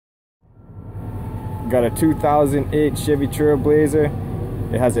Got a 2008 Chevy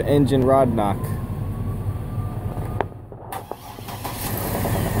Trailblazer. It has an engine rod knock.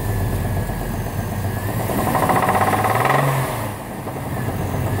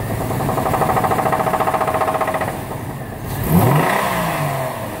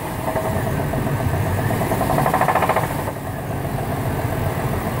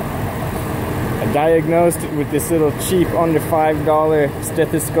 Diagnosed with this little cheap under $5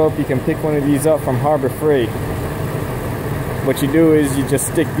 stethoscope. You can pick one of these up from Harbor Freight. What you do is you just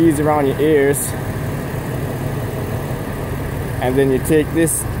stick these around your ears, and then you take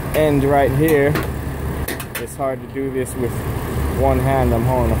this end right here. It's hard to do this with one hand. I'm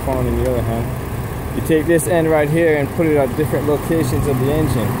holding the phone in the other hand. You take this end right here and put it at different locations of the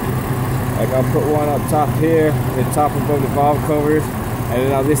engine. Like I'll put one up top here, the top above the valve covers, and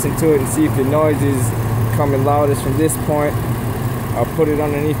then I'll listen to it and see if the noise is coming loudest from this point. I'll put it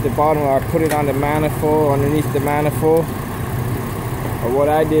underneath the bottom, or I'll put it on the manifold, underneath the manifold. Or what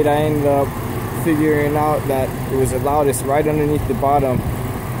I did, I ended up figuring out that it was the loudest right underneath the bottom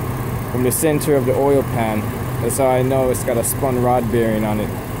from the center of the oil pan. That's how I know it's got a spun rod bearing on it.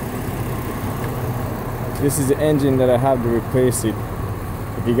 This is the engine that I have to replace it.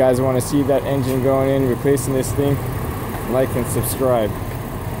 If you guys want to see that engine going in, replacing this thing, like and subscribe.